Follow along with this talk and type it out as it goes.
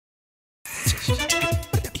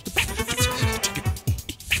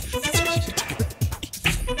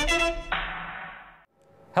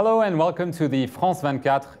Hello and welcome to the France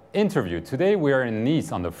 24 interview. Today we are in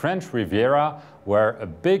Nice on the French Riviera, where a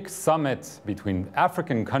big summit between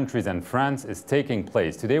African countries and France is taking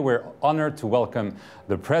place. Today we're honored to welcome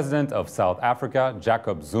the President of South Africa,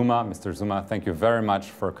 Jacob Zuma. Mr. Zuma, thank you very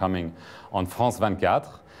much for coming on France 24.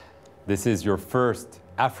 This is your first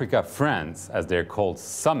Africa-France, as they're called,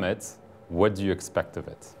 summit. What do you expect of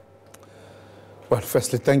it? Well,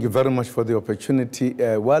 firstly, thank you very much for the opportunity.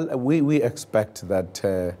 We expect that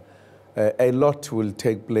a lot will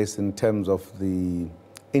take place in terms of the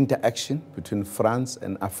interaction between France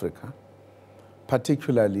and Africa,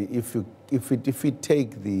 particularly if we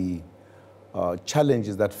take the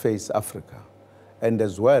challenges that face Africa, and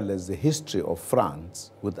as well as the history of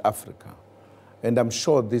France with Africa. And I'm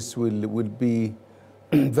sure this will be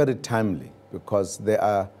very timely, because there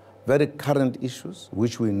are very current issues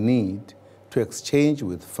which we need to exchange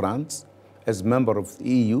with France as member of the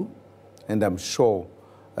EU, and I'm sure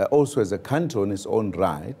also as a country on its own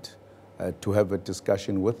right to have a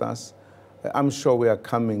discussion with us. I'm sure we are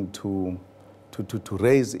coming to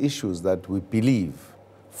raise issues that we believe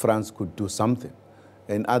France could do something.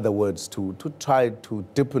 In other words, to try to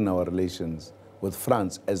deepen our relations with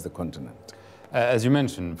France as the continent. As you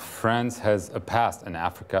mentioned, France has a past in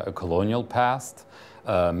Africa, a colonial past.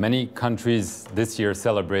 Many countries this year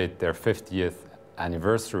celebrate their 50th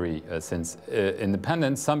anniversary since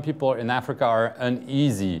independence. Some people in Africa are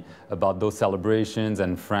uneasy about those celebrations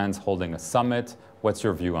and France holding a summit. What's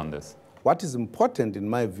your view on this? What is important in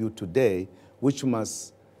my view today, which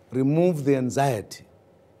must remove the anxiety,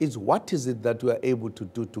 is what is it that we are able to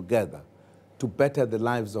do together to better the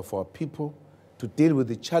lives of our people, to deal with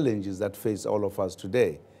the challenges that face all of us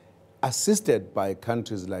today, assisted by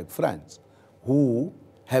countries like France, who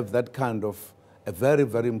have that kind of a very,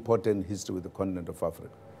 very important history with the continent of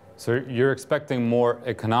Africa. So you're expecting more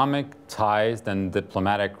economic ties than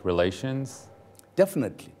diplomatic relations?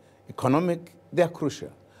 Definitely. Economic, they are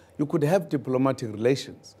crucial. You could have diplomatic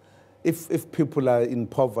relations. If people are in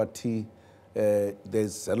poverty,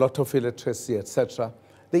 there's a lot of illiteracy, etc.,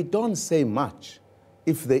 they don't say much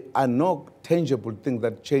if there are no tangible things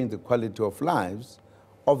that change the quality of lives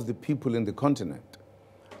of the people in the continent.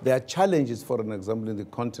 There are challenges, for an example, in the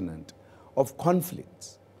continent of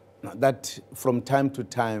conflicts that from time to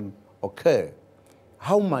time occur.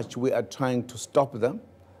 How much we are trying to stop them,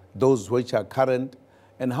 those which are current,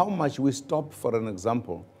 and how much we stop, for an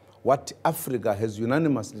example, what Africa has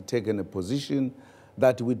unanimously taken a position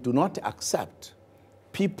that we do not accept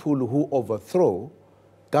people who overthrow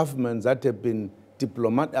governments that have been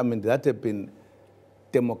that have been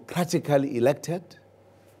democratically elected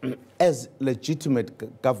as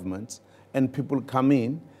legitimate governments, and people come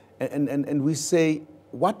in and we say,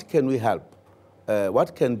 what can we help?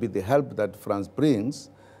 What can be the help that France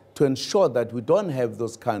brings to ensure that we don't have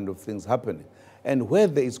those kind of things happening? And where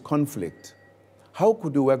there is conflict, how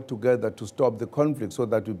could we work together to stop the conflict so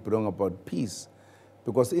that we bring about peace?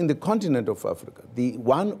 Because in the continent of Africa,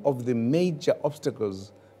 one of the major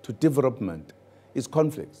obstacles to development is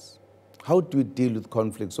conflicts. How do we deal with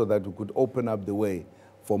conflicts so that we could open up the way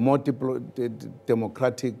for more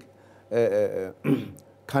democratic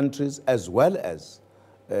countries, as well as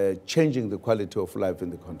changing the quality of life in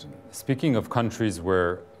the continent? Speaking of countries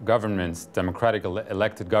where governments, democratically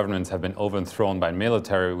elected governments, have been overthrown by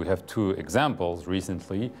military, we have two examples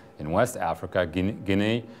recently in West Africa,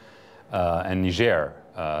 Guinea and Niger.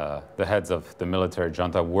 The heads of the military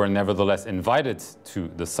junta were nevertheless invited to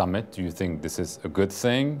the summit. Do you think this is a good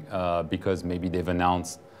thing because maybe they've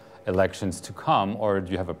announced elections to come, or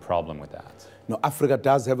do you have a problem with that? No, Africa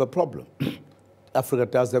does have a problem. Africa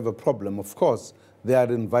does have a problem. Of course, they are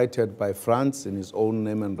invited by France in its own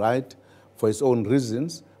name and right for its own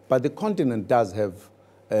reasons, but the continent does have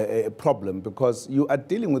a problem, because you are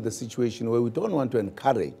dealing with a situation where we don't want to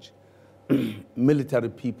encourage military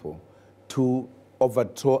people to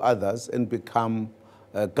overthrow others and become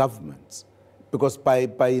governments. Because by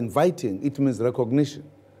inviting, it means recognition.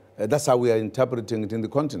 That's how we are interpreting it in the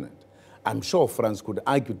continent. I'm sure France could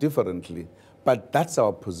argue differently, but that's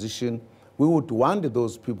our position. We would want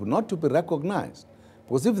those people not to be recognized,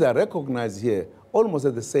 because if they are recognized here, almost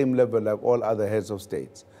at the same level like all other heads of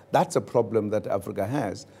states, that's a problem that Africa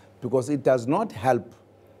has, because it does not help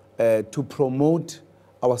to promote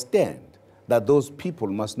our stand that those people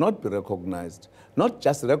must not be recognized. Not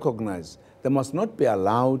just recognized, they must not be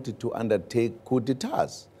allowed to undertake coup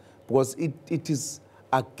d'etats, because it is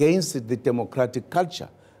against the democratic culture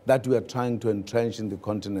that we are trying to entrench in the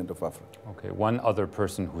continent of Africa. Okay, one other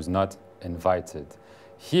person who's not invited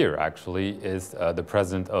here, actually, is the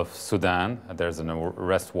president of Sudan. There's an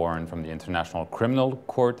arrest warrant from the International Criminal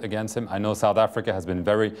Court against him. I know South Africa has been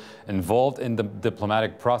very involved in the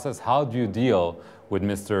diplomatic process. How do you deal with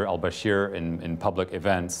Mr. al-Bashir in public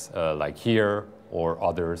events like here or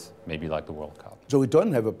others, maybe like the World Cup? So we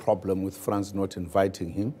don't have a problem with France not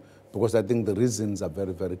inviting him, because I think the reasons are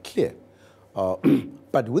very, very clear.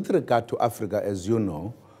 But with regard to Africa, as you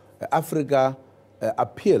know, Africa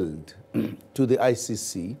appealed to the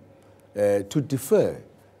ICC to defer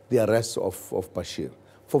the arrest of Bashir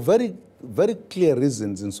for very, very clear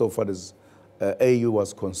reasons insofar as AU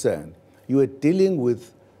was concerned. You were dealing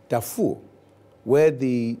with Darfur, where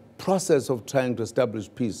the process of trying to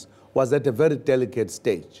establish peace was at a very delicate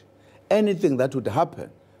stage. Anything that would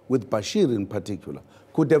happen with Bashir in particular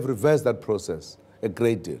could have reversed that process a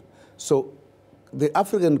great deal. So the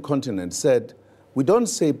African continent said, we don't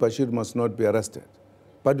say Bashir must not be arrested,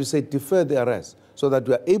 but we say defer the arrest so that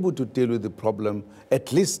we are able to deal with the problem.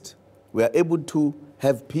 At least we are able to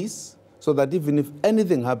have peace so that even if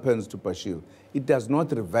anything happens to Bashir, it does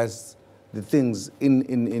not reverse the things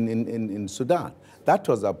in Sudan. That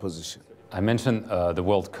was our position. I mentioned the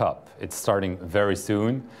World Cup. It's starting very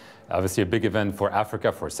soon. Obviously a big event for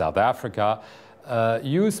Africa, for South Africa.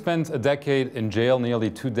 You spent a decade in jail, nearly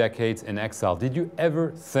 2 decades in exile. Did you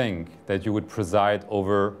ever think that you would preside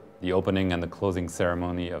over the opening and the closing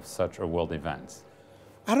ceremony of such a world event?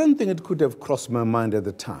 I don't think it could have crossed my mind at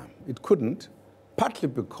the time. It couldn't, partly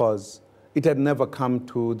because it had never come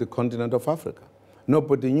to the continent of Africa.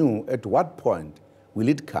 Nobody knew at what point will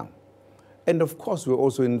it come. And of course, we're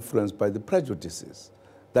also influenced by the prejudices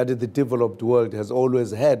that the developed world has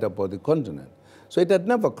always had about the continent. So it had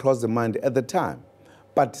never crossed the mind at the time.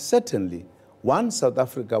 But certainly, once South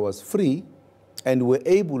Africa was free and were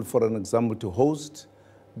able, for an example, to host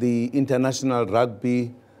the international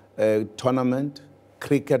rugby tournament,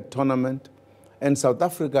 cricket tournament, and South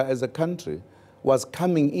Africa as a country was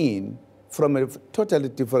coming in from a totally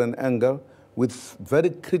different angle with very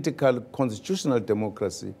critical constitutional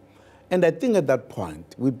democracy. And I think at that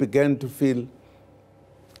point, we began to feel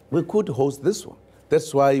we could host this one.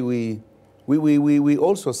 That's why we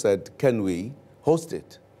also said, can we host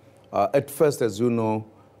it? At first, as you know,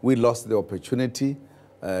 we lost the opportunity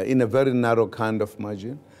in a very narrow kind of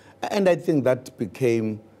margin. And I think that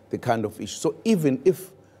became the kind of issue. So even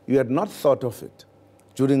if you had not thought of it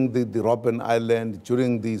during the Robben Island,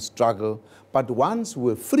 during the struggle, but once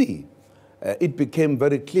we were free, it became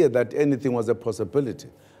very clear that anything was a possibility.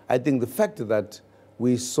 I think the fact that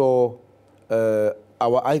we saw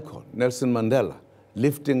our icon, Nelson Mandela,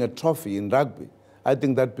 lifting a trophy in rugby, I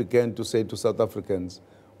think that began to say to South Africans,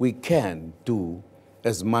 we can do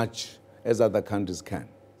as much as other countries can.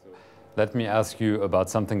 Let me ask you about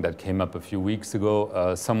something that came up a few weeks ago.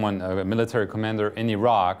 A military commander in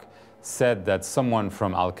Iraq, said that someone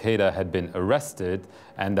from Al-Qaeda had been arrested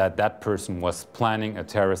and that that person was planning a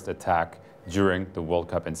terrorist attack during the World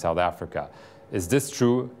Cup in South Africa. Is this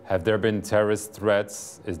true? Have there been terrorist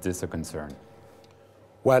threats? Is this a concern?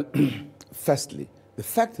 Well, firstly, the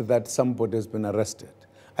fact that somebody has been arrested,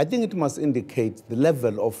 I think it must indicate the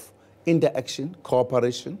level of interaction,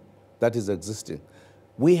 cooperation that is existing.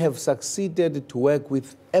 We have succeeded to work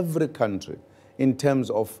with every country in terms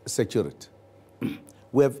of security.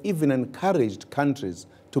 We have even encouraged countries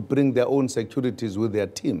to bring their own securities with their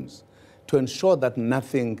teams to ensure that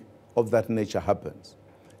nothing of that nature happens.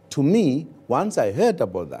 To me, once I heard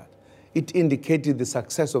about that, it indicated the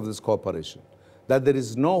success of this cooperation, that there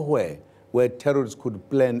is nowhere where terrorists could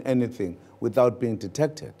plan anything without being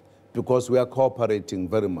detected, because we are cooperating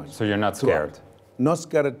very much. So you're not scared? Not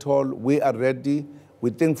scared at all. We are ready. We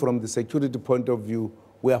think from the security point of view,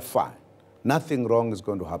 we are fine. Nothing wrong is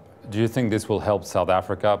going to happen. Do you think this will help South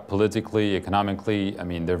Africa politically, economically? I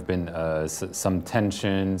mean, there have been some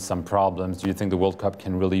tension, some problems. Do you think the World Cup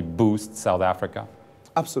can really boost South Africa?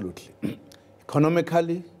 Absolutely.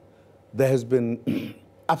 Economically, there has been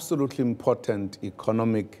absolutely important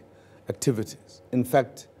economic activities. In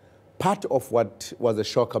fact, part of what was a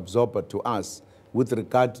shock absorber to us with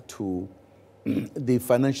regard to the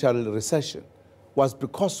financial recession was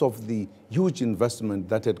because of the huge investment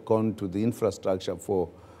that had gone to the infrastructure for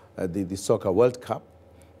the Soccer World Cup.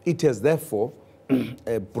 It has therefore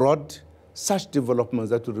brought such developments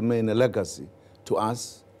that will remain a legacy to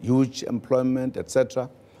us, huge employment, etc.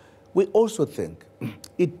 We also think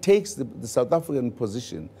it takes the South African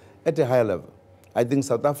position at a higher level. I think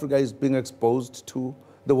South Africa is being exposed to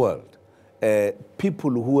the world.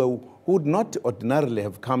 People who would not ordinarily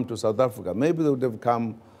have come to South Africa, maybe they would have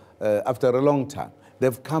come after a long time.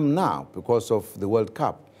 They've come now because of the World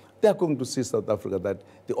Cup. They're going to see South Africa, that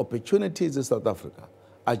the opportunities in South Africa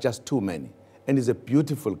are just too many. And it's a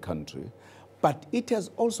beautiful country. But it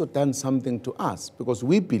has also done something to us, because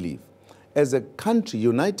we believe, as a country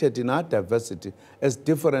united in our diversity, as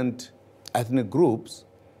different ethnic groups,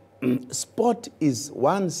 sport is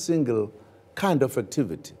one single kind of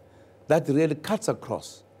activity that really cuts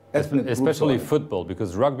across ethnic groups. Especially football,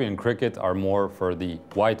 because rugby and cricket are more for the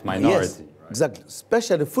white minority. Yes, right? Exactly,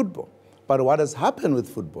 especially football. But what has happened with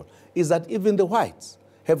football is that even the whites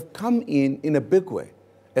have come in a big way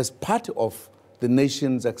as part of the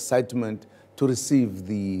nation's excitement to receive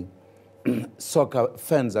the soccer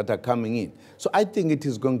fans that are coming in. So I think it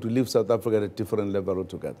is going to leave South Africa at a different level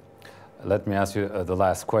altogether. Let me ask you the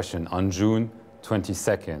last question. On June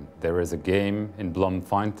 22nd, there is a game in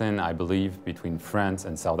Bloemfontein, I believe, between France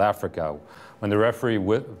and South Africa. When the referee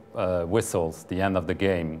whistles the end of the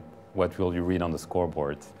game, what will you read on the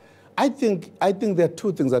scoreboard? I think there are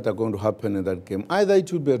two things that are going to happen in that game. Either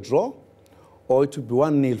it will be a draw, or it will be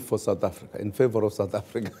 1-0 for South Africa, in favor of South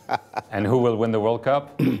Africa. And who will win the World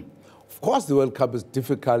Cup? Of course, the World Cup is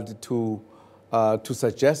difficult to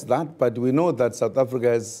suggest that, but we know that South Africa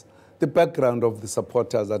has the background of the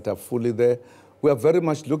supporters that are fully there. We are very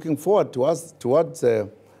much looking forward towards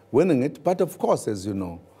winning it. But of course, as you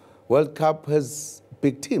know, World Cup has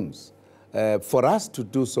big teams. For us to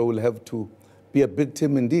do so, we'll have to be a big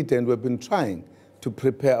team indeed, and we've been trying to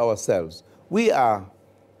prepare ourselves. We are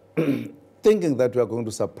thinking that we are going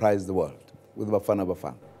to surprise the world with Bafana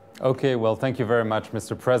Bafana. Okay, well, thank you very much,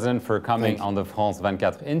 Mr. President, for coming on the France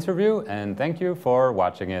 24 interview, and thank you for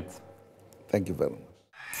watching it. Thank you very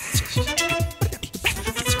much.